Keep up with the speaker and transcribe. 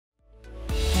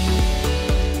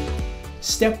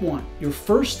Step 1, your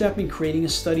first step in creating a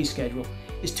study schedule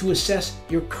is to assess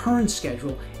your current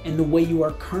schedule and the way you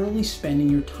are currently spending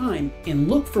your time and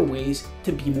look for ways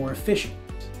to be more efficient.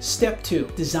 Step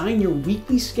 2, design your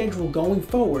weekly schedule going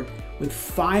forward with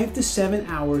 5 to 7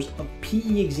 hours of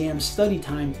PE exam study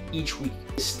time each week.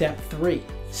 Step 3,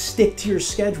 stick to your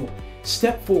schedule.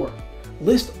 Step 4,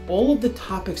 list all of the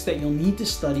topics that you'll need to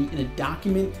study in a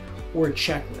document or a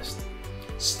checklist.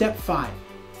 Step 5,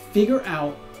 figure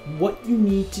out what you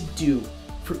need to do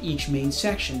for each main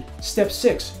section. Step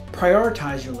 6,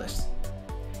 prioritize your list.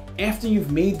 After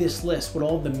you've made this list with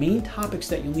all the main topics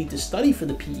that you'll need to study for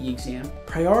the PE exam,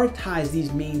 prioritize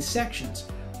these main sections,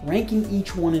 ranking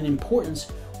each one in importance,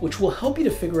 which will help you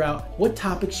to figure out what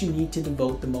topics you need to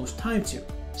devote the most time to.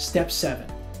 Step 7,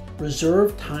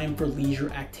 reserve time for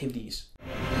leisure activities.